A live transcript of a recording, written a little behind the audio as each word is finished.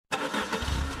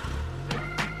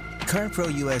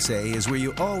CarPro USA is where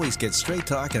you always get straight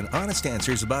talk and honest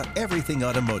answers about everything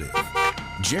automotive.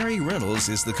 Jerry Reynolds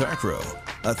is the CarPro,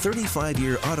 a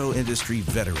 35-year auto industry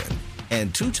veteran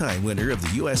and two-time winner of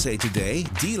the USA Today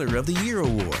Dealer of the Year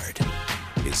Award.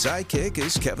 His sidekick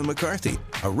is Kevin McCarthy,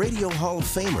 a Radio Hall of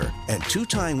Famer and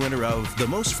two-time winner of the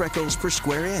Most Freckles Per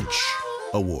Square Inch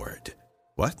Award.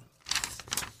 What?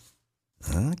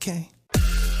 Okay.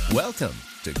 Welcome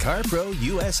to CarPro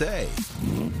USA.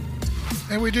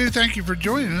 And we do thank you for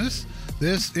joining us.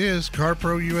 This is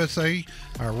CarPro USA.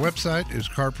 Our website is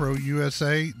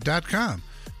carprousa.com.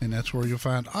 And that's where you'll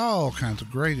find all kinds of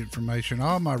great information,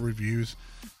 all my reviews.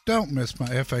 Don't miss my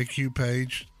FAQ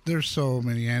page. There's so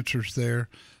many answers there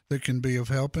that can be of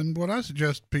help. And what I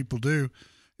suggest people do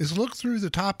is look through the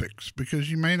topics,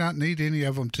 because you may not need any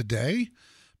of them today,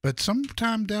 but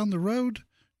sometime down the road,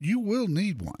 you will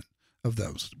need one of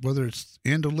those, whether it's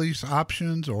end of lease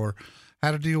options or how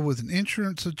to deal with an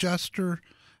insurance adjuster,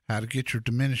 how to get your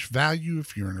diminished value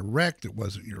if you're in a wreck that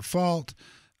wasn't your fault.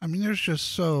 I mean, there's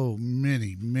just so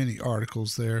many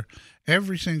articles there,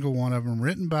 every single one of them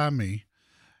written by me.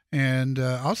 And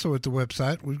also at the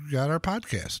website, we've got our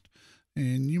podcast.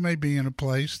 And you may be in a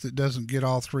place that doesn't get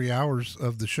all 3 hours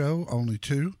of the show, only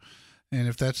 2. And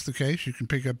if that's the case, you can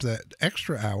pick up that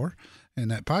extra hour. And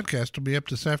that podcast will be up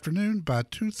this afternoon by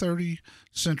 2:30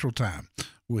 Central Time,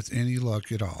 with any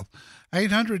luck at all.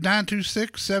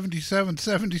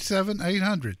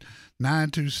 800-926-7777,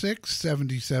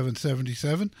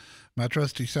 800-926-7777. My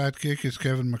trusty sidekick is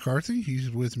Kevin McCarthy.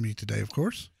 He's with me today, of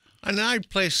course. And I'd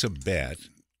place a bet,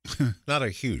 not a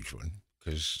huge one,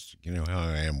 because you know how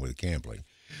I am with gambling,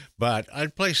 but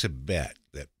I'd place a bet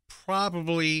that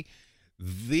probably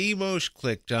the most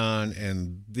clicked on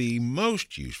and the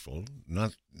most useful,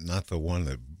 not the one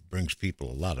that brings people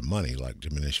a lot of money like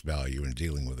diminished value and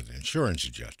dealing with an insurance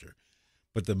adjuster,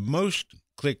 but the most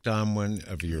clicked on one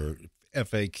of your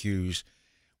FAQs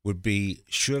would be,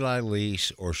 should I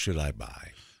lease or should I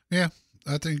buy? Yeah,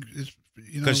 I think it's,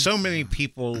 because so many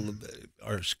people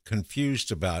are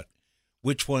confused about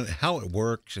which one, how it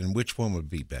works, and which one would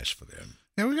be best for them.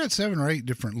 Yeah, we got 7 or 8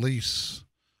 different lease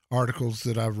articles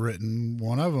that I've written.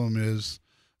 One of them is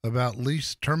about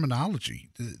lease terminology.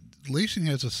 Leasing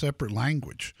has a separate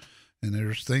language, and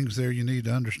there's things there you need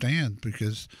to understand,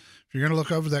 because if you're going to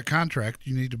look over that contract,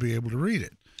 you need to be able to read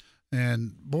it.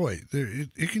 And boy,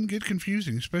 it can get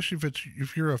confusing, especially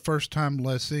if you're a first-time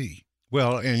lessee.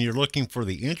 Well, and you're looking for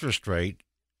the interest rate,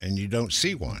 and you don't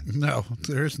see one. No,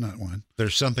 there is not one.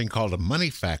 There's something called a money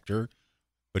factor,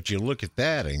 but you look at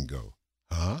that and go,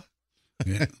 huh?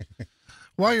 Yeah.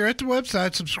 While you're at the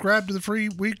website, subscribe to the free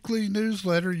weekly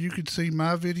newsletter. You can see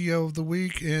my video of the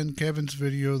week and Kevin's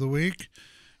video of the week.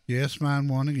 Yes, mine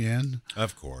won again.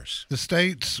 Of course. The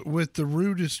states with the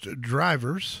rudest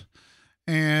drivers.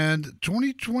 And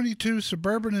 2022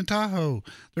 Suburban and Tahoe,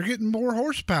 they're getting more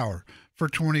horsepower for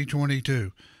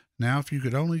 2022. Now, if you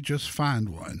could only just find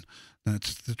one,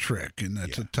 that's the trick, and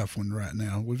that's a tough one right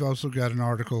now. We've also got an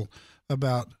article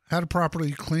about how to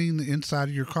properly clean the inside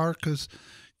of your car, because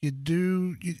you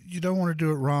don't want to do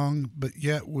it wrong, but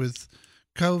yet with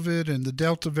COVID and the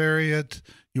Delta variant,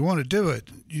 you want to do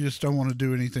it. You just don't want to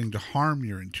do anything to harm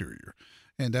your interior.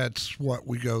 And that's what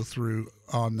we go through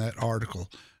on that article.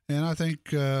 And I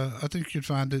think you'd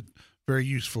find it very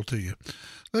useful to you.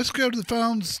 Let's go to the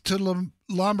phones to La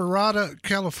Mirada,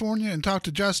 California, and talk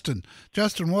to Justin.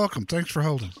 Justin, welcome. Thanks for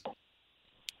holding.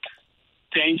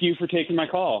 Thank you for taking my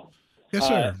call. Yes,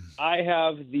 sir. I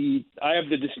have the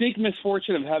distinct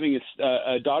misfortune of having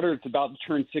a daughter that's about to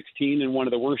turn 16 in one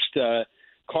of the worst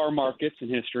car markets in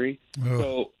history. Oh.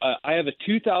 So I have a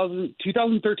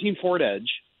 2013 Ford Edge,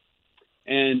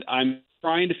 and I'm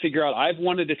trying to figure out. I've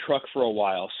wanted a truck for a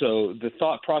while, so the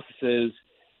thought process is,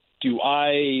 do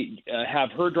I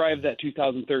have her drive that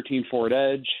 2013 Ford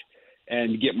Edge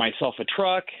and get myself a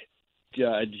truck?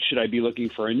 Should I be looking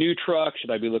for a new truck?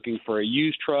 Should I be looking for a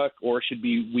used truck? Or should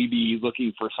we be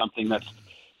looking for something that's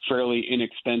fairly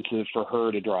inexpensive for her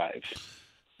to drive?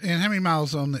 And how many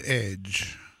miles on the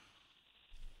Edge?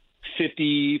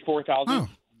 54,000.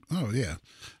 Oh, yeah.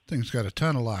 Thing's got a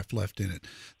ton of life left in it.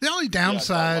 The only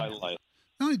downside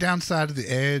of the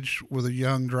Edge with a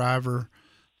young driver,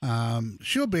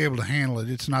 she'll be able to handle it.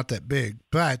 It's not that big.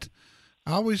 But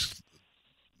I always,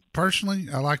 personally,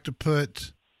 I like to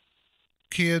put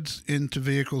kids into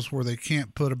vehicles where they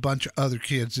can't put a bunch of other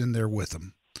kids in there with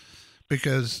them,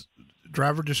 because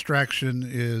driver distraction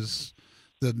is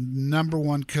the number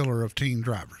one killer of teen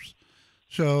drivers.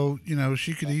 So,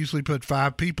 she could easily put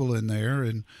 5 people in there,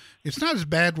 and it's not as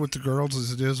bad with the girls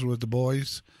as it is with the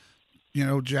boys,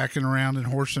 jacking around and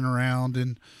horsing around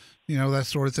and, that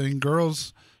sort of thing.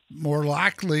 Girls, more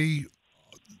likely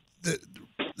that,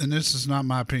 and this is not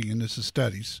my opinion, this is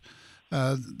studies,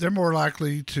 they're more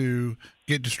likely to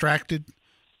get distracted,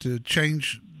 to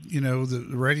change, the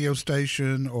radio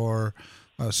station or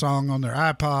a song on their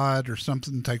iPod or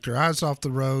something, take their eyes off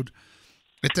the road.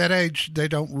 At that age, they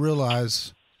don't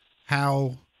realize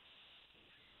how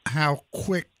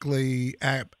quickly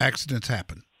accidents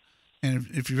happen. And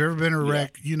if you've ever been in a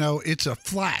wreck, it's a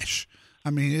flash. I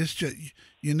mean, it's just,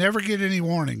 you never get any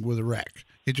warning with a wreck.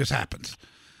 It just happens.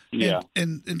 Yeah.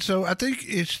 And so I think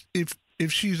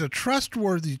if she's a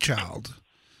trustworthy child,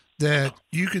 that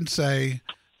you can say,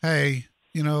 hey,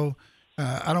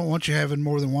 I don't want you having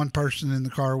more than one person in the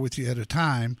car with you at a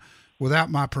time without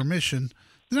my permission,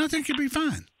 then I think you'd be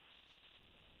fine.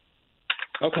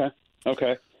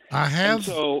 Okay. I have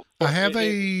go ahead.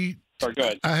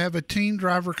 I have a teen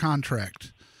driver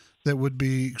contract that would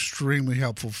be extremely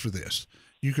helpful for this.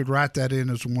 You could write that in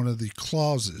as one of the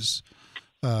clauses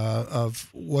of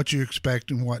what you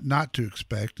expect and what not to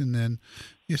expect, and then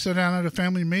you sit down at a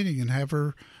family meeting and have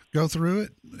her go through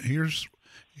it. Here's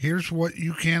what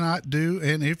you cannot do,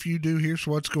 and if you do, here's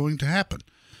what's going to happen,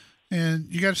 and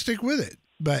you got to stick with it.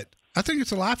 But I think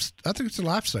it's a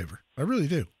lifesaver. I really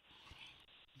do.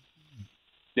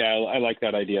 Yeah, I like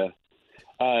that idea.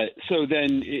 So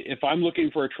then, if I'm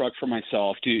looking for a truck for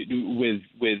myself, with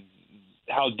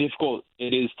how difficult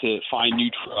it is to find new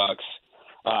trucks,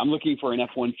 I'm looking for an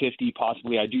F-150.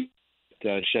 Possibly, I do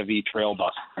the Chevy Trail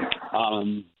Bus.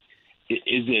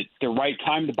 Is it the right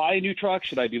time to buy a new truck?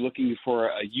 Should I be looking for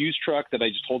a used truck that I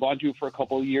just hold on to for a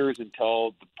couple of years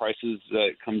until the prices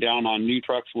come down on new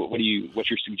trucks? What's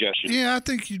your suggestion? Yeah, I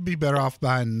think you'd be better off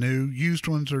buying new. Used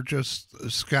ones are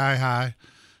just sky high.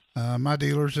 My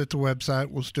dealers at the website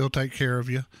will still take care of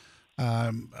you.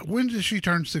 When does she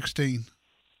turn 16?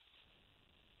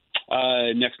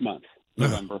 Next month,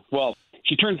 November. Well,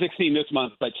 she turns 16 this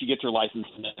month, but she gets her license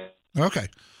next. Okay.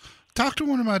 Talk to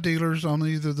one of my dealers on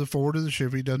either the Ford or the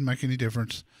Chevy. Doesn't make any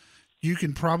difference. You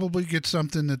can probably get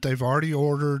something that they've already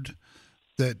ordered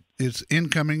that is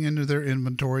incoming into their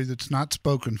inventory that's not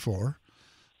spoken for.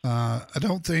 I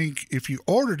don't think if you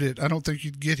ordered it, I don't think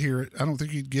you'd get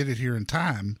it here in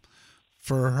time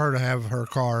for her to have her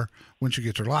car when she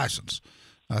gets her license.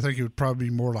 I think it would probably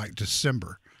be more like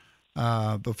December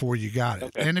before you got it.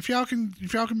 Okay. And if y'all can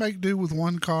make do with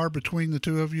one car between the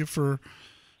two of you for,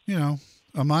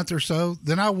 a month or so,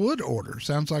 then I would order.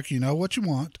 Sounds like you know what you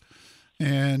want,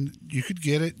 and you could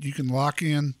get it. You can lock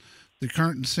in the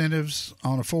current incentives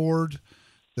on a Ford.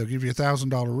 They'll give you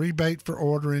 $1,000 rebate for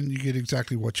ordering. You get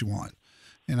exactly what you want.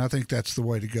 And I think that's the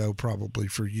way to go probably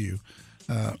for you.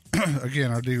 Again,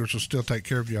 our dealers will still take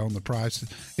care of you on the price.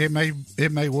 It may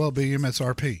well be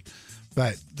MSRP,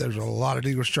 but there's a lot of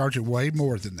dealers charging way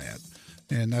more than that.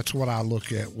 And that's what I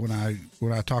look at when I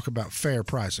talk about fair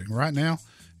pricing. Right now,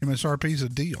 MSRP is a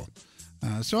deal.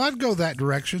 So I'd go that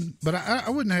direction, but I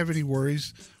wouldn't have any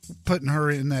worries putting her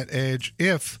in that edge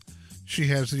if she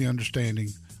has the understanding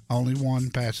only one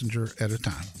passenger at a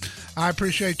time. I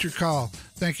appreciate your call.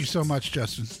 Thank you so much,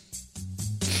 Justin.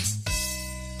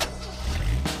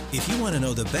 If you want to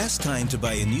know the best time to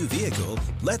buy a new vehicle,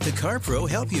 let the CarPro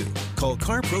help you. Call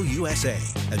CarPro USA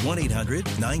at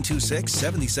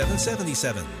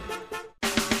 1-800-926-7777.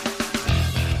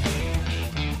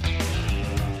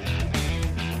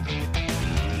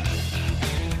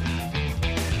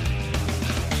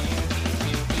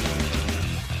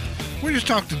 We just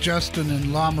talked to Justin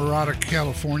in La Mirada,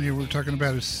 California. We were talking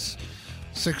about his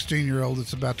 16-year-old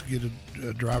that's about to get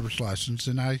a driver's license.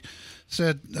 And I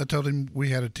told him we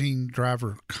had a teen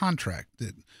driver contract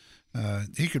that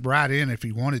he could write in if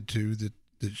he wanted to, that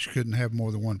she couldn't have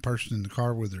more than one person in the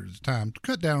car with her at a time to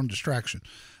cut down on distraction.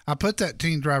 I put that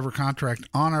teen driver contract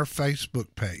on our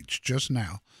Facebook page just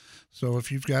now. So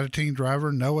if you've got a teen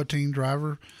driver, know a teen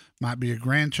driver, might be a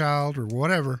grandchild or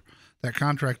whatever, that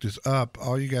contract is up.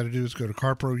 All you got to do is go to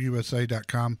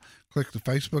carprousa.com, click the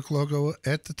Facebook logo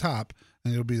at the top,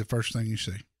 and it'll be the first thing you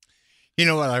see. You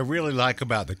know what I really like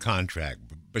about the contract,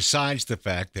 besides the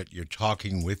fact that you're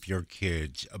talking with your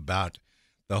kids about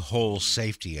the whole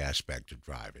safety aspect of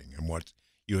driving and what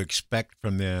you expect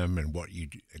from them and what you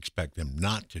expect them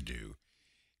not to do,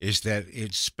 is that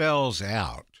it spells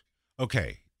out,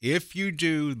 okay, if you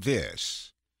do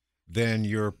this, then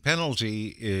your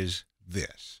penalty is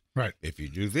this. Right. If you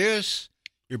do this,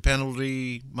 your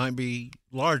penalty might be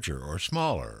larger or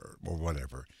smaller or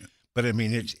whatever. But I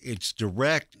mean, it's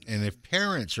direct, and if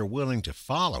parents are willing to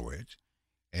follow it,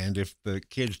 and if the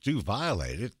kids do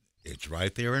violate it, it's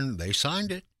right there, and they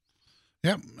signed it.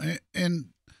 Yep, and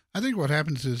I think what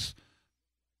happens is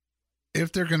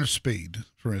if they're going to speed,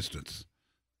 for instance,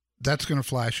 that's going to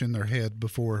flash in their head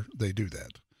before they do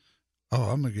that. Oh,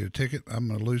 I'm going to get a ticket. I'm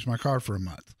going to lose my car for a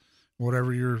month,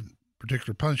 whatever your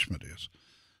particular punishment is.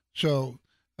 So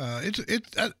I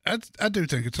do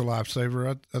think it's a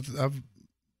lifesaver.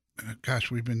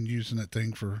 Gosh, we've been using that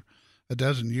thing for a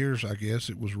dozen years, I guess.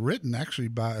 It was written actually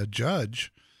by a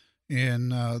judge in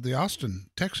the Austin,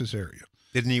 Texas area.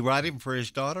 Didn't he write it for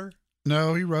his daughter?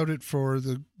 No, he wrote it for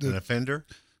an offender?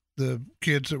 The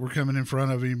kids that were coming in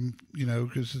front of him,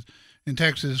 because in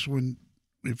Texas,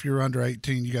 if you're under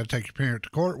 18, you got to take your parent to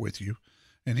court with you.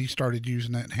 And he started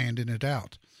using that and handing it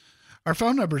out. Our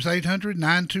phone number is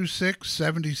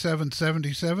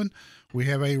 800-926-7777. We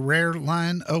have a rare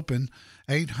line open,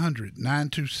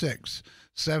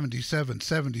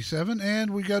 800-926-7777.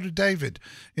 And we go to David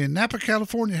in Napa,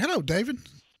 California. Hello, David.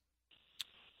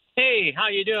 Hey, how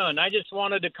you doing? I just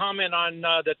wanted to comment on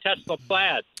the Tesla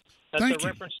Plaid. That's Thank a you.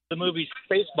 reference to the movie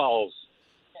Spaceballs.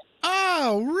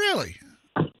 Oh, really?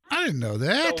 I didn't know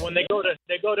that. So when they go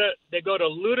to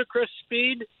ludicrous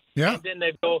speed, Yeah. and then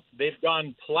they've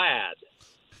gone plaid.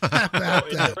 How about So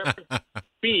it's a that? reference to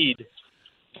speed.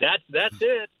 That's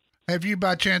it. Have you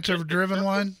by chance ever driven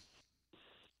one?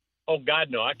 Oh God,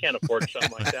 no! I can't afford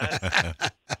something like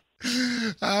that.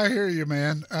 I hear you,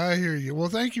 man. I hear you. Well,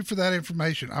 thank you for that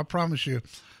information. I promise you,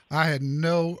 I had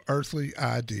no earthly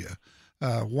idea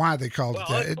why they called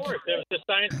Well, it that. of course, there's the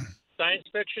science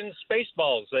fiction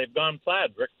Spaceballs. They've gone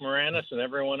plaid. Rick Moranis and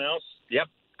everyone else. Yep,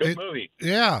 good movie.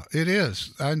 Yeah, it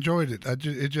is. I enjoyed it.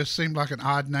 It just seemed like an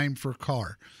odd name for a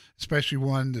car, especially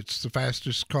one that's the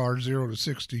fastest car, 0 to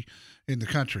 60 in the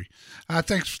country.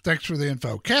 Thanks for the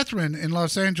info. Catherine in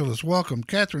Los Angeles, welcome.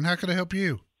 Catherine, how can I help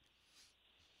you?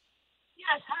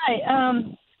 Yes, hi.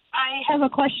 I have a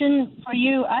question for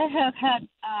you. I have had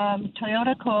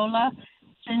Toyota Corolla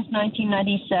since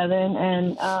 1997,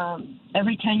 and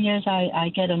every 10 years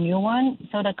I get a new one.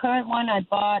 So the current one I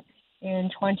bought in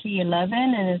 2011,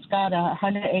 and it's got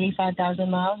 185,000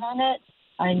 miles on it.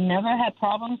 I never had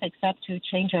problems except to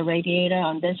change a radiator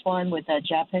on this one with a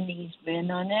Japanese VIN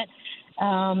on it.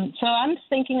 So I'm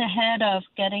thinking ahead of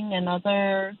getting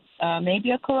another,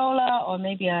 maybe a Corolla or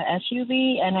maybe a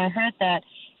SUV, and I heard that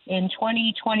in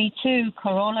 2022,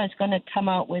 Corolla is going to come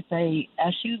out with a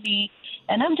SUV.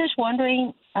 And I'm just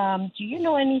wondering, do you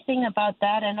know anything about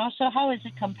that? And also, how is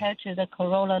it compared to the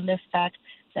Corolla Liftback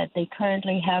that they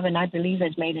currently have, and I believe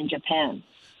is made in Japan?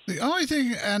 The only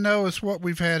thing I know is what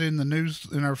we've had in the news,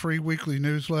 in our free weekly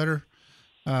newsletter.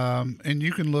 And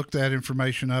you can look that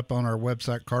information up on our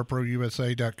website,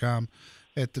 carprousa.com.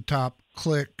 At the top,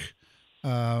 click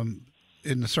in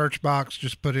the search box,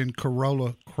 just put in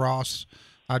Corolla Cross.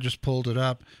 I just pulled it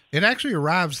up. It actually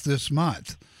arrives this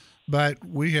month, but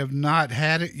we have not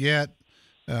had it yet.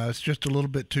 It's just a little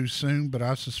bit too soon, but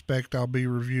I suspect I'll be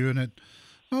reviewing it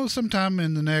sometime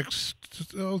in the next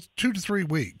 2 to 3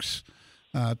 weeks.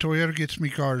 Toyota gets me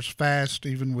cars fast,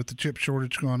 even with the chip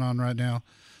shortage going on right now.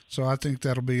 So I think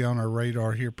that'll be on our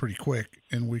radar here pretty quick,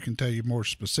 and we can tell you more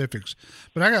specifics.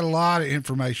 But I got a lot of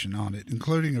information on it,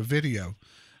 including a video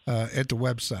at the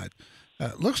website.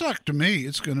 Looks like to me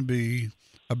it's going to be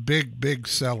a big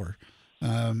seller.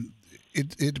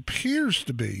 It appears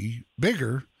to be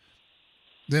bigger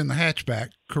than the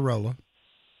hatchback Corolla.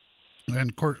 And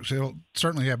of course, it'll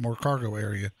certainly have more cargo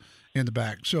area in the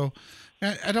back. So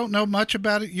I don't know much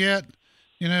about it yet.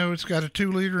 It's got a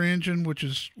 2-liter engine, which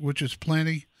is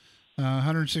plenty.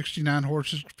 169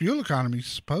 horses. Fuel economy is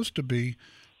supposed to be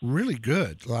really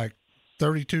good, like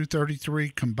 32, 33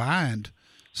 combined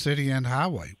city and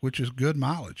highway, which is good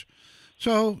mileage.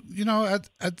 So,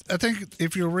 I think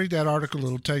if you'll read that article,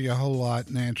 it'll tell you a whole lot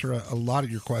and answer a lot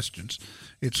of your questions.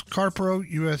 It's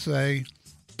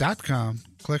carprousa.com.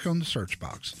 Click on the search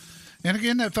box. And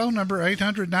again, that phone number,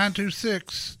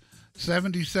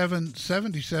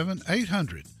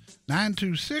 800-926-7777,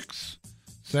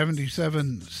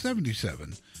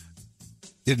 800-926-7777.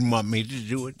 Didn't want me to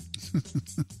do it.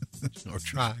 Or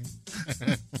try.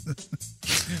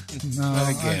 No,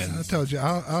 Again. I told you,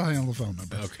 I'll handle the phone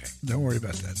number. Okay. Don't worry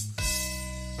about that.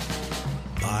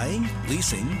 Buying,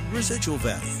 leasing, residual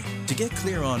value. To get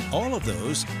clear on all of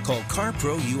those, call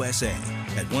CarPro USA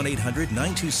at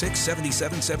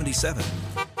 1-800-926-7777.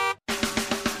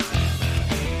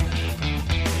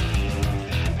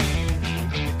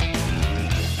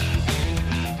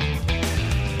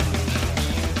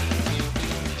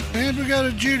 And we got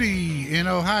a Judy in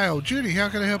Ohio. Judy, how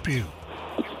can I help you?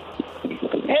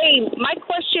 Hey, my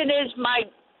question is my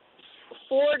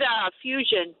Ford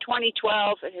Fusion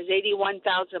 2012. It has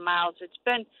 81,000 miles. It's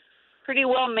been pretty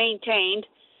well maintained.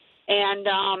 And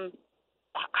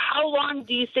how long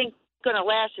do you think going to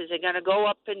last? Is it going to go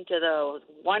up into the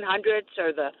 100s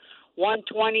or the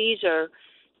 120s, or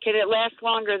can it last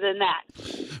longer than that?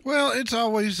 Well, it's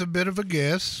always a bit of a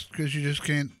guess because you just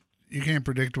can't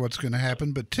predict what's going to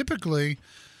happen. But typically,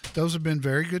 those have been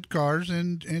very good cars,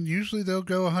 and usually they'll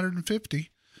go 150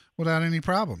 without any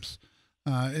problems.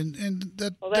 And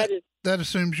that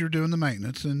assumes you're doing the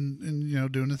maintenance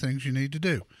and doing the things you need to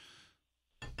do.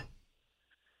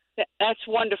 That's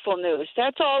wonderful news.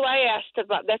 That's all I asked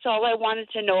about. That's all I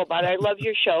wanted to know about. I love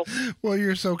your show. Well,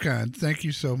 you're so kind. Thank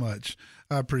you so much.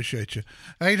 I appreciate you.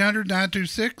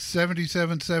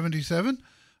 800-926-7777.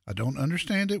 I don't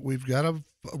understand it. We've got a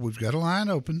line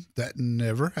open. That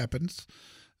never happens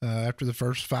after the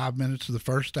first 5 minutes of the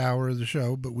first hour of the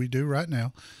show, but we do right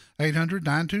now.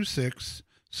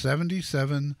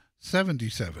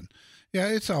 800-926-7777. Yeah,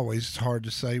 it's always hard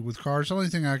to say with cars. The only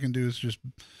thing I can do is just,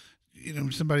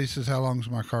 somebody says, how long is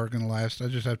my car going to last? I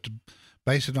just have to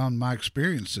base it on my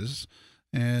experiences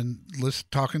and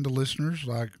talking to listeners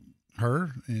like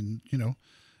her. And,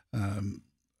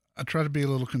 I try to be a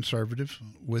little conservative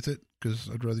with it because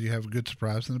I'd rather you have a good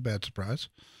surprise than a bad surprise.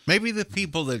 Maybe the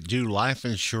people that do life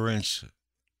insurance,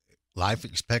 life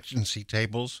expectancy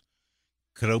tables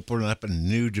could open up a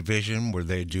new division where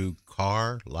they do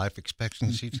car life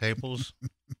expectancy tables.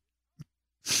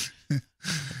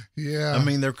 Yeah. I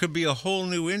mean, there could be a whole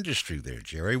new industry there,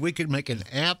 Jerry. We could make an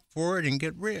app for it and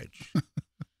get rich.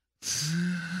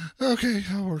 Okay,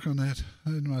 I'll work on that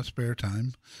in my spare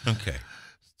time. Okay.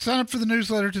 Sign up for the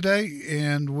newsletter today,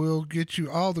 and we'll get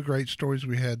you all the great stories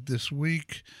we had this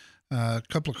week. A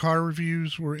couple of car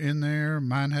reviews were in there.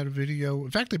 Mine had a video.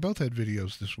 In fact, they both had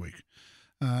videos this week.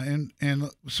 And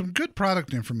some good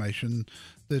product information.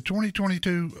 The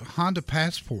 2022 Honda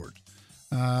Passport.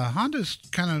 Honda's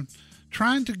kind of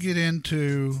trying to get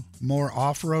into more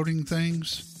off-roading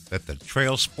things. That the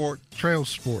Trail Sport? Trail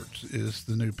Sport is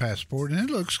the new Passport, and it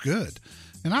looks good.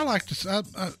 And I'm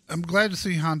glad to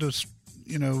see Honda's,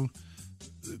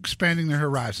 expanding their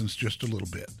horizons just a little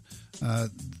bit.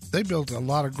 They built a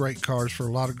lot of great cars for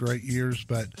a lot of great years,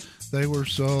 but they were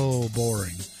so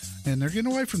boring. And they're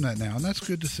getting away from that now, and that's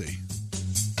good to see.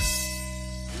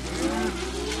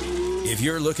 If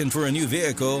you're looking for a new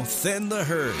vehicle, thin the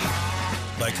herd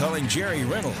by calling Jerry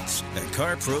Reynolds at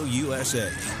CarPro USA.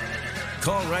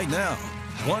 Call right now,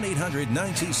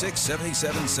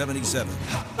 1-800-926-7777.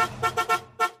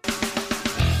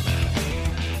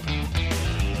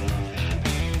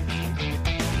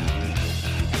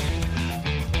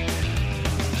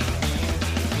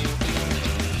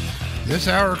 This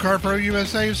hour of CarPro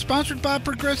USA is sponsored by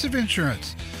Progressive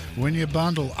Insurance. When you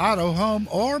bundle auto, home,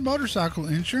 or motorcycle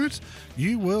insurance,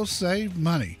 you will save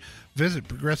money. Visit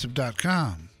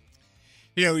Progressive.com.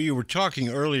 You were talking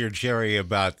earlier, Jerry,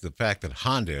 about the fact that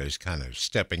Honda is kind of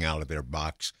stepping out of their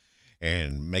box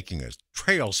and making a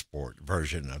Trail Sport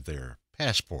version of their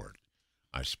Passport.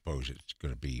 I suppose it's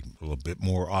going to be a little bit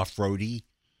more off-roady.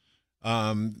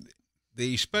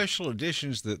 The special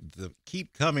editions that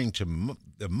keep coming to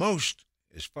the most,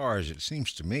 as far as it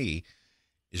seems to me,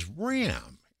 is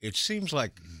Ram. It seems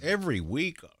like every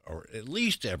week or at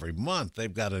least every month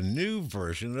they've got a new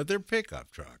version of their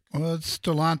pickup truck. Well, it's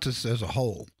Stellantis as a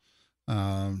whole.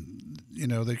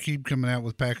 They keep coming out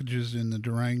with packages in the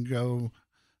Durango,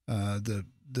 the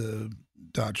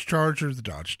Dodge Charger, the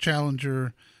Dodge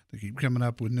Challenger. They keep coming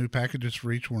up with new packages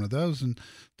for each one of those. And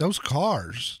those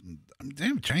cars, they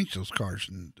haven't changed those cars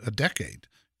in a decade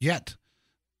yet.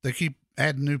 They keep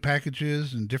adding new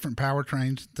packages and different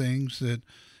powertrains and things that,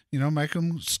 make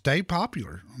them stay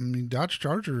popular. I mean, Dodge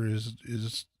Charger is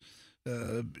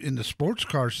in the sports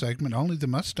car segment, only the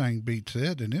Mustang beats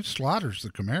it, and it slaughters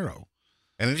the Camaro.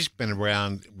 And it's been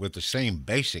around with the same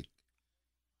basic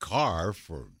car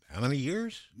for how many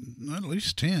years? At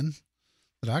least 10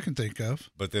 that I can think of.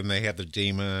 But then they have the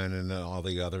Demon and all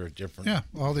the other different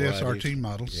all the varieties. SRT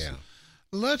models. Yeah.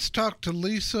 Let's talk to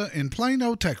Lisa in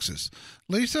Plano, Texas.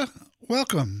 Lisa,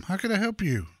 welcome. How can I help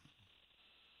you?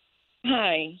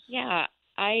 Hi. Yeah,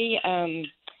 I have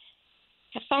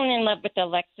fallen in love with the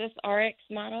Lexus RX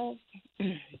models,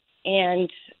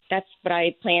 and that's what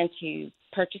I plan to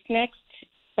purchase next.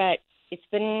 But it's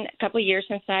been a couple of years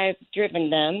since I've driven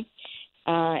them,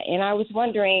 and I was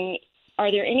wondering,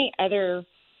 are there any other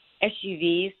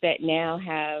SUVs that now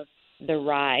have the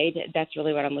ride? That's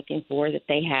really what I'm looking for, that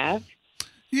they have.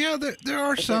 Yeah, there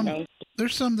are some.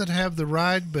 There's some that have the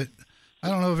ride, but I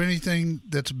don't know of anything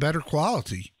that's better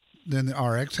quality than the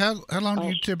RX. How long do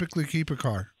you typically keep a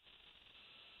car?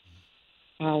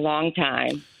 A long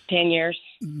time, 10 years.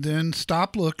 Then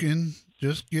stop looking.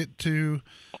 Just get to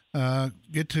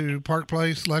Park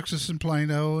Place, Lexus in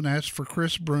Plano, and ask for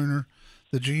Chris Bruner.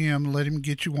 the GM, let him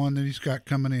get you one that he's got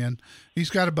coming in. He's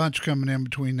got a bunch coming in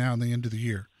between now and the end of the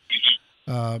year.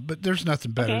 But there's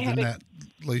nothing better than that,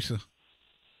 Lisa.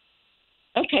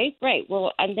 Okay, great.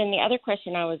 Well, and then the other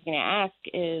question I was going to ask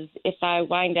is if I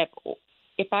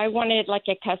wanted like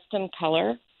a custom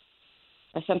color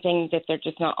or something that they're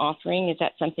just not offering, is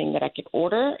that something that I could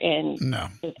order? And no.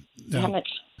 How much?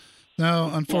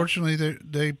 No, unfortunately,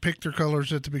 they pick their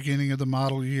colors at the beginning of the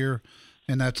model year,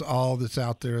 and that's all that's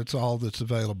out there. It's all that's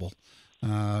available.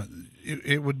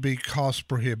 It would be cost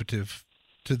prohibitive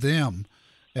to them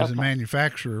as a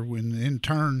manufacturer, when in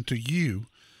turn to you,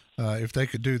 if they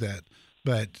could do that.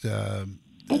 But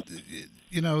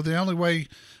you know, the only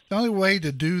way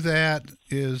to do that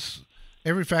is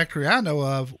every factory I know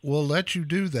of will let you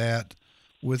do that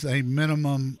with a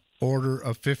minimum order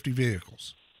of 50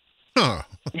 vehicles. Huh.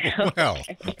 Well,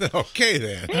 okay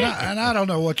then. And I don't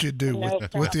know what you'd do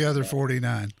with the other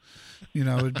 49. You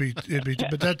know, it'd be,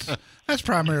 but that's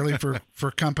primarily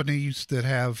for companies that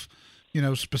have, you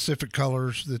know, specific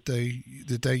colors that they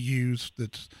use.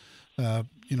 That's,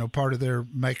 you know, part of their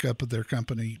makeup of their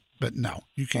company. But no,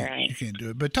 you can't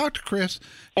do it. But talk to Chris.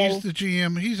 He's the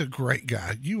GM. He's a great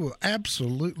guy. You will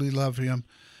absolutely love him.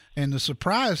 And the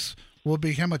surprise will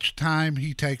be how much time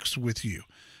he takes with you.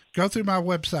 Go through my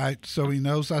website so he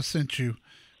knows I sent you.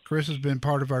 Chris has been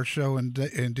part of our show in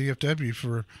DFW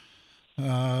for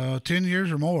 10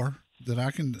 years or more that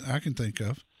I can think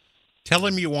of. Tell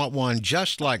him you want one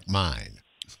just like mine.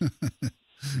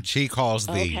 She calls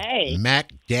the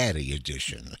Mac Daddy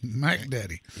edition. Mac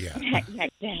Daddy. Yeah.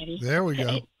 Mac Daddy. There we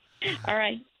go. All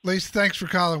right. Lisa, thanks for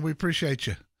calling. We appreciate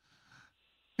you.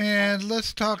 And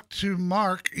let's talk to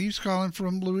Mark. He's calling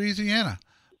from Louisiana.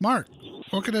 Mark,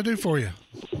 what can I do for you?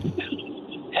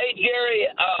 Hey, Jerry,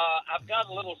 I've got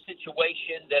a little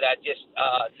situation that I just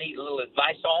need a little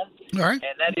advice on. All right.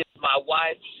 And that is my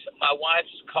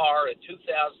wife's car, a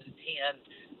 2010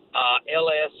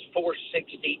 LS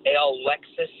 460L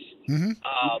Lexus. Mm-hmm.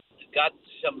 Got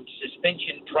some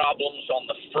suspension problems on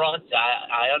the front.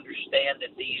 I understand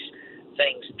that these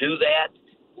things do that.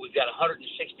 We've got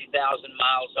 160,000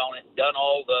 miles on it, done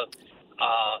all the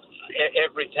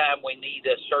every time we need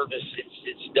a service,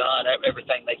 it's done,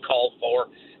 everything they call for.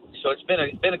 So it's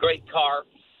been a great car,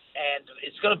 and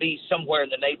it's going to be somewhere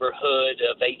in the neighborhood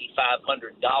of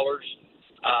 $8,500.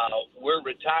 We're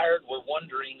retired. We're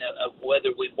wondering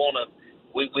whether we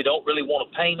don't really want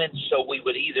a payment, so we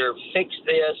would either fix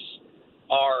this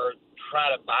or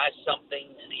try to buy something,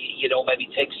 you know, maybe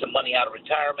take some money out of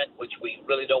retirement, which we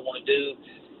really don't want to do.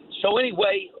 So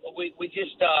anyway, we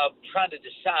just trying to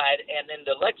decide, and then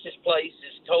the Lexus place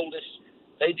has told us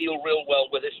they deal real well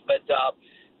with us, but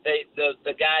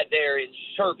the guy there in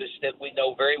service that we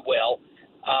know very well,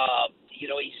 you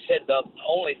know, he said the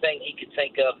only thing he could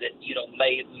think of that, you know,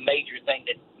 major thing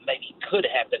that maybe could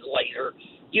happen later,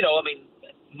 you know, I mean,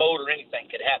 motor, anything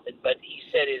could happen, but he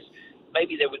said is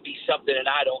maybe there would be something, and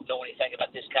I don't know anything about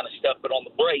this kind of stuff, but on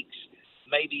the brakes,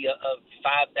 maybe a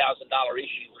 $5,000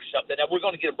 issue or something. Now, we're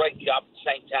going to get a brake job at the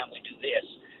same time we do this.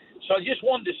 So I just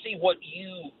wanted to see what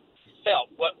you felt,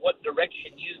 what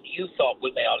direction you thought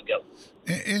we may ought to go.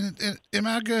 And am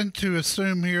I going to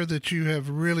assume here that you have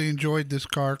really enjoyed this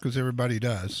car, because everybody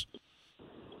does?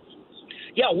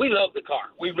 Yeah, we love the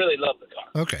car. We really love the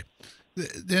car. Okay.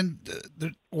 Then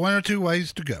there one or two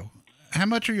ways to go. How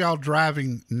much are y'all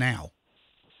driving now?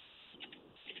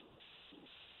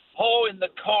 Oh, in the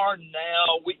car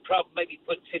now, we'd probably maybe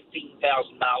put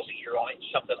 15,000 miles a year on it,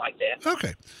 something like that.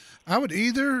 Okay. I would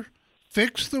either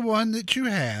fix the one that you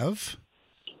have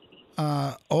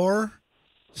or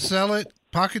sell it,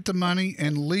 pocket the money,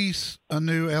 and lease a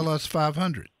new LS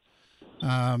 500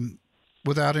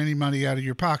 without any money out of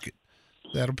your pocket.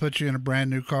 That'll put you in a brand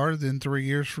new car. Then 3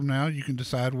 years from now, you can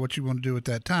decide what you want to do at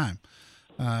that time.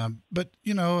 But,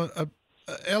 you know, a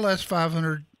LS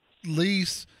 500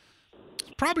 lease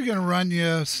is probably going to run you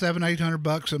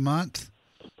 $700-800 a month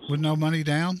with no money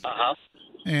down. Uh-huh.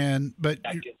 But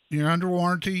you're under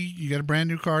warranty. You got a brand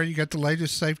new car. You got the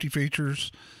latest safety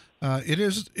features. It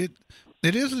is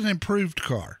an improved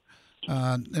car.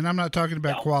 And I'm not talking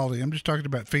about quality. I'm just talking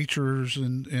about features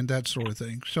and that sort of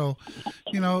thing. So,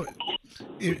 you know,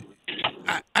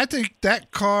 I think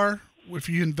that car, if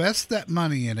you invest that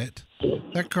money in it,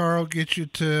 that car will get you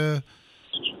to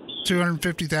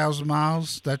 250,000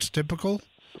 miles. That's typical.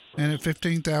 And at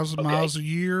 15,000 miles a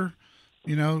year,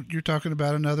 you know, you're talking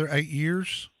about another 8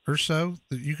 years or so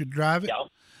that you could drive it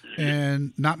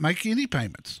and not make any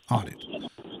payments on it.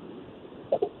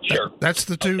 Sure. That's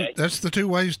the two. Okay. That's the two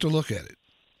ways to look at it.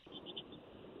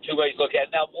 Two ways to look at it.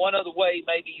 Now, one other way,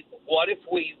 maybe. What if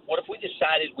we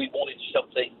decided we wanted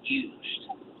something used?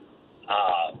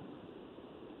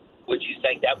 Would you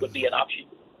think that would be an option?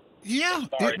 Yeah, As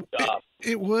far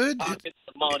it would. Pocket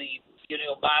the money,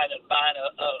 buying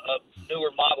a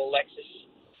newer model Lexus.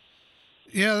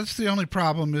 Yeah, that's the only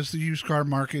problem is the used car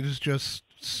market is just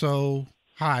so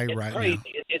high right crazy. now.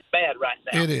 It's bad right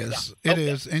now. It is. Yeah. It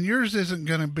is. And yours isn't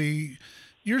going to be.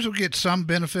 Yours will get some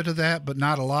benefit of that, but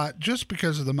not a lot, just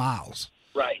because of the miles.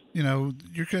 Right.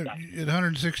 You're at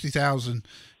 160,000.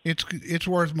 It's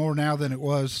worth more now than it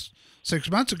was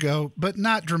 6 months ago, but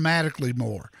not dramatically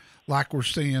more, like we're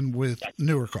seeing with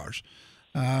newer cars.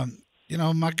 My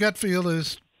gut feel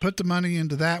is put the money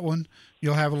into that one.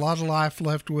 You'll have a lot of life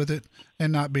left with it,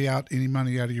 and not be out any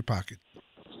money out of your pocket.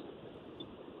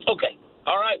 Okay.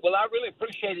 All right. Well, I really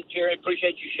appreciate it, Jerry.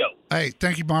 Appreciate your show. Hey,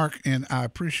 thank you, Mark, and I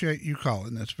appreciate you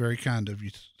calling. That's very kind of you,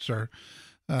 sir.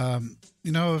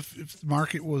 If the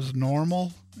market was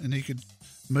normal and he could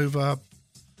move up,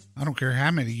 I don't care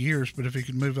how many years, but if he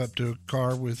could move up to a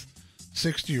car with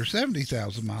 60 or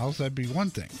 70,000 miles, that'd be one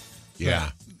thing.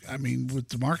 Yeah. But, with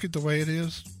the market the way it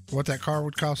is, what that car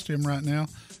would cost him right now,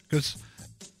 because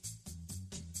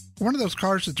one of those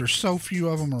cars that there's so few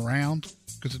of them around,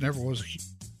 because it never was a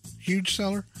huge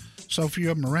seller, so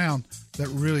few of them around, that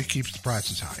really keeps the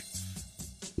prices high.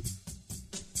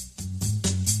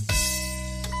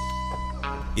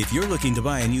 If you're looking to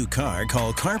buy a new car,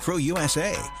 call CarPro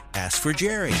USA. Ask for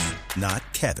Jerry, not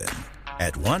Kevin,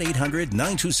 at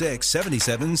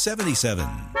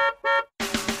 1-800-926-7777.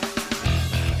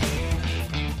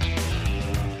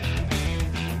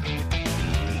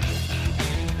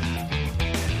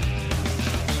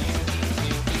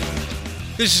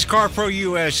 This is CarPro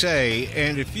USA,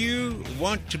 and if you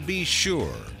want to be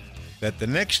sure that the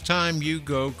next time you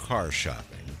go car shopping,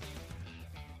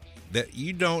 that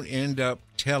you don't end up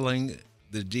telling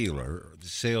the dealer, or the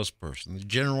salesperson, the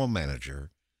general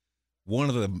manager, one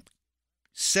of the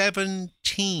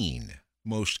 17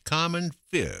 most common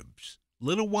fibs,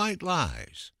 little white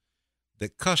lies,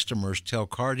 that customers tell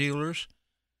car dealers,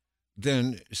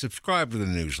 then subscribe to the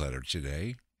newsletter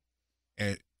today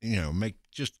and,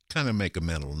 make a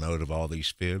mental note of all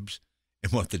these fibs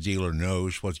and what the dealer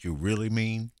knows what you really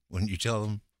mean when you tell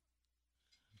them.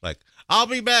 Like, I'll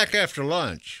be back after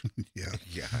lunch. Yeah.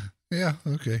 Yeah. Yeah,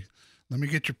 okay. Let me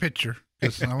get your picture,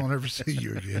 because I won't ever see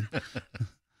you again.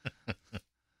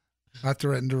 I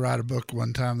threatened to write a book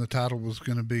one time. The title was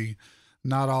going to be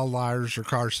Not All Liars Are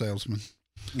Car Salesmen.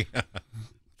 Yeah.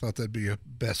 Thought that'd be a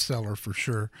bestseller for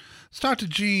sure. Let's talk to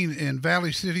Gene in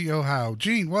Valley City, Ohio.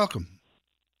 Gene, welcome.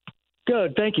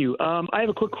 Good, thank you. I have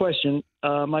a quick question.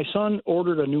 My son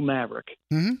ordered a new Maverick.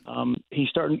 Mm-hmm. He's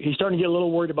starting to get a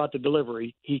little worried about the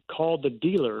delivery. He called the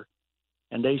dealer,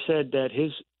 and they said that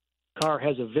his car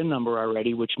has a VIN number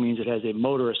already, which means it has a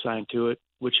motor assigned to it,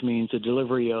 which means the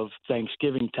delivery of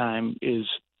Thanksgiving time is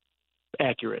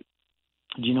accurate.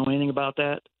 Do you know anything about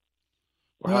that?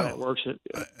 Or how that works?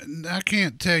 I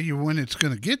can't tell you when it's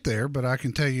going to get there, but I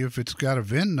can tell you if it's got a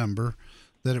VIN number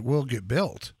that it will get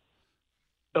built.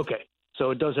 Okay. So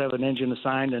it does have an engine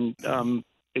assigned, and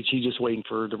he's just waiting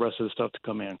for the rest of the stuff to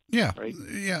come in. Yeah. Right?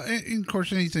 Yeah. And of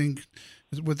course, anything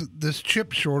with this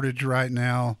chip shortage right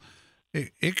now,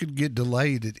 it could get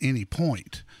delayed at any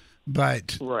point.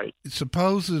 But right.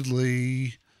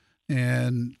 Supposedly,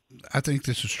 and I think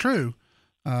this is true,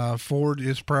 Ford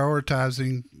is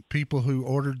prioritizing people who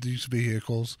ordered these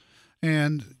vehicles.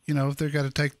 And, if they've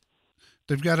got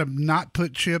to not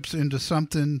put chips into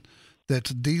something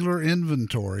that's dealer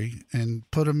inventory and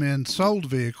put them in sold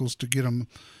vehicles to get them,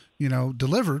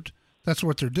 delivered. That's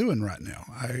what they're doing right now.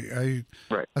 I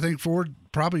think Ford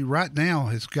probably right now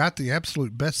has got the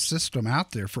absolute best system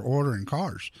out there for ordering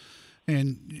cars.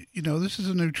 And, this is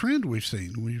a new trend we've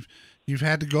seen. You've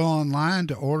had to go online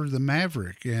to order the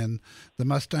Maverick and the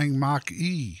Mustang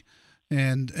Mach-E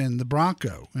and the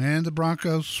Bronco and the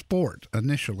Bronco Sport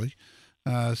initially.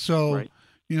 Right.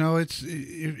 It's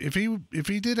if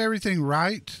he did everything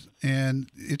right and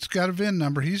it's got a VIN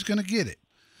number, he's going to get it.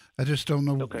 I just don't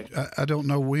know. Okay. I don't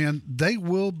know when. They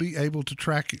will be able to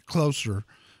track it closer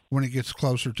when it gets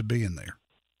closer to being there.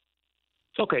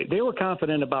 Okay. They were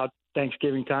confident about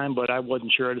Thanksgiving time, but I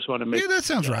wasn't sure. I just wanted to make. Yeah, that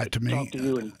sounds right to me. Talk to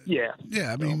you and yeah.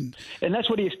 Yeah, I mean, and that's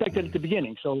what he expected at the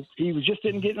beginning. So he was just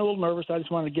getting a little nervous. I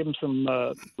just wanted to give him some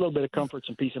little bit of comfort,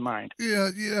 some peace of mind.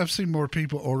 Yeah. I've seen more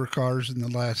people order cars in the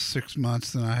last 6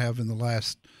 months than I have in the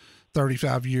last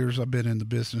 35 years I've been in the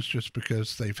business, just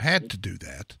because they've had to do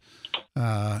that.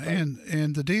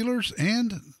 And the dealers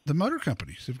and the motor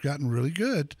companies have gotten really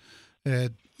good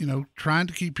at, trying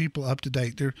to keep people up to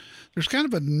date. There's kind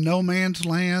of a no man's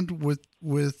land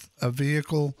with a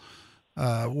vehicle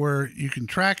where you can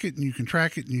track it and you can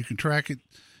track it and you can track it.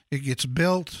 it gets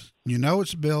built, you know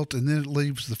it's built, and then it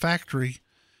leaves the factory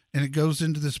and it goes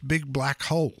into this big black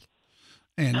hole.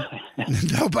 And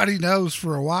nobody knows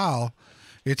for a while.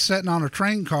 It's sitting on a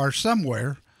train car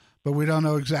somewhere, but we don't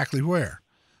know exactly where.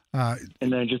 And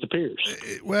then it just appears.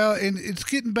 Well, and it's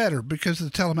getting better because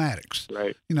of the telematics.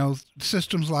 Right. You know,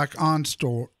 systems like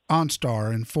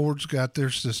OnStar, and Ford's got their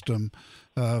system,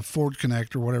 Ford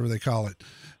Connect or whatever they call it,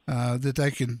 that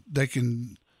they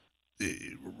can.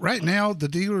 Right now, the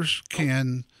dealers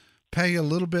can pay a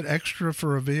little bit extra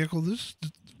for a vehicle. This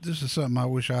is something I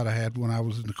wish I'd have had when I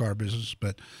was in the car business,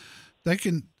 but they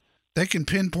can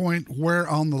pinpoint where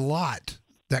on the lot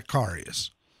that car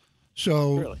is.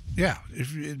 So, really? Yeah,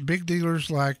 if big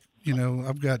dealers like, you know,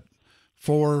 I've got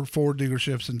 4 Ford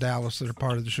dealerships in Dallas that are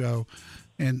part of the show,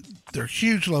 and they're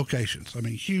huge locations. I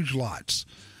mean, huge lots.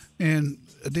 And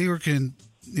a dealer can,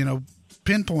 you know,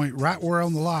 pinpoint right where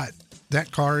on the lot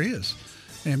that car is.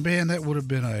 And man, that would have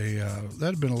been a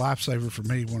lifesaver for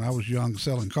me when I was young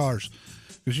selling cars,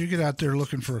 because you get out there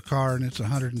looking for a car and it's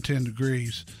 110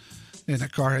 degrees, and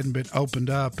that car hadn't been opened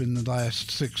up in the last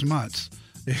 6 months.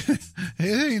 It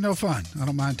ain't no fun. I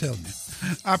don't mind telling you.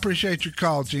 I appreciate your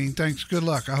call, Gene. Thanks. Good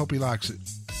luck. I hope he likes it.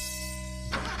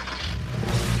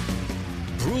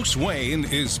 Bruce Wayne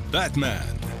is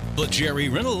Batman, but Jerry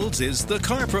Reynolds is the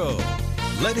Car Pro.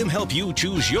 Let him help you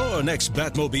choose your next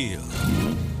Batmobile.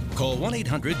 Call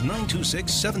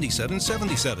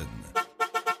 1-800-926-7777.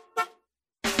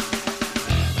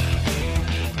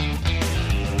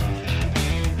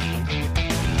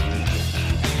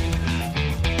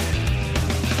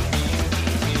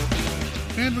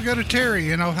 And we go to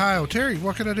Terry in Ohio. Terry,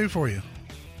 what can I do for you?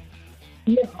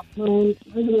 Yeah, I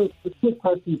have a quick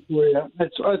question for you.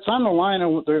 It's on the line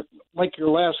of like your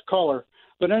last caller.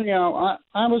 But anyhow,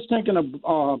 I was thinking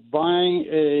of buying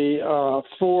a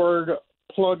Ford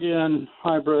plug-in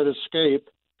hybrid Escape,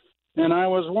 and I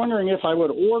was wondering if I would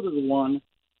order one,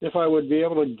 if I would be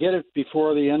able to get it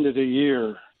before the end of the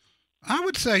year. I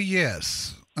would say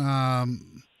yes.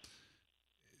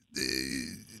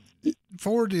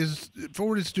 Ford is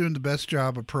doing the best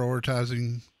job of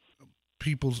prioritizing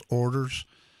people's orders,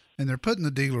 and they're putting the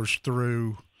dealers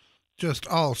through just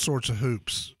all sorts of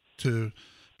hoops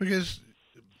because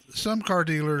some car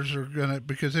dealers are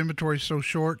because inventory is so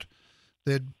short,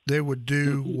 that they would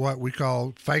do what we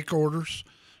call fake orders,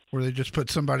 where they just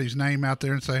put somebody's name out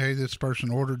there and say, hey, this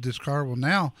person ordered this car. Well,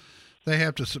 now they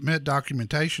have to submit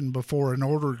documentation before an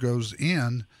order goes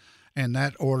in, and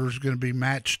that order is going to be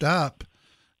matched up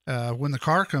when the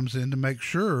car comes in to make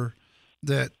sure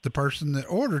that the person that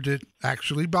ordered it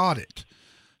actually bought it.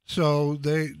 So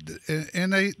they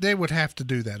would have to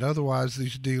do that. Otherwise,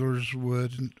 these dealers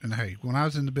would, and hey, when I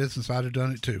was in the business, I'd have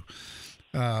done it too.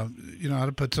 You know, I'd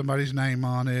have put somebody's name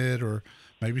on it, or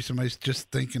maybe somebody's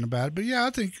just thinking about it. But yeah,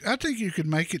 I think you could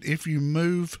make it if you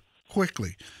move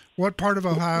quickly. What part of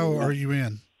Ohio are you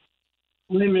in?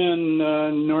 I'm in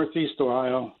Northeast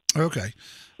Ohio. Okay.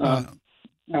 I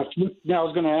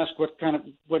was going to ask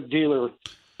what dealer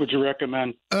would you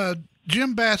recommend?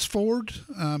 Jim Bass Ford.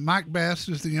 Mike Bass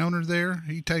is the owner there.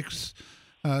 He takes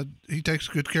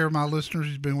good care of my listeners.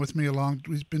 He's been with me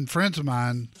he's been friends of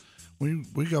mine.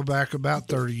 We go back about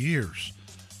 30 years.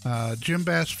 Jim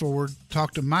Bass Ford.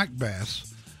 Talk to Mike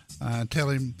Bass. Tell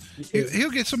him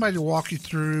he'll get somebody to walk you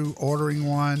through ordering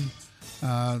one.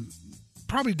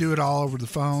 Probably do it all over the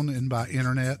phone and by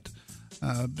internet.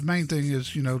 The main thing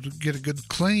is, you know, to get a good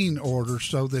clean order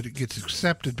so that it gets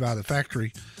accepted by the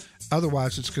factory.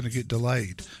 Otherwise, it's going to get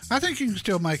delayed. I think you can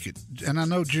still make it. And I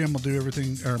know Jim will do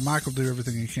everything, or Mike will do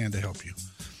everything he can to help you.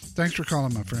 Thanks for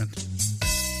calling, my friend.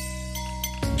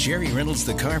 Jerry Reynolds,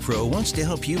 the Car Pro, wants to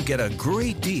help you get a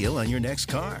great deal on your next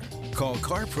car. Call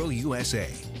CarPro USA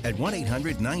at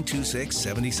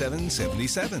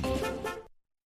 1-800-926-7777.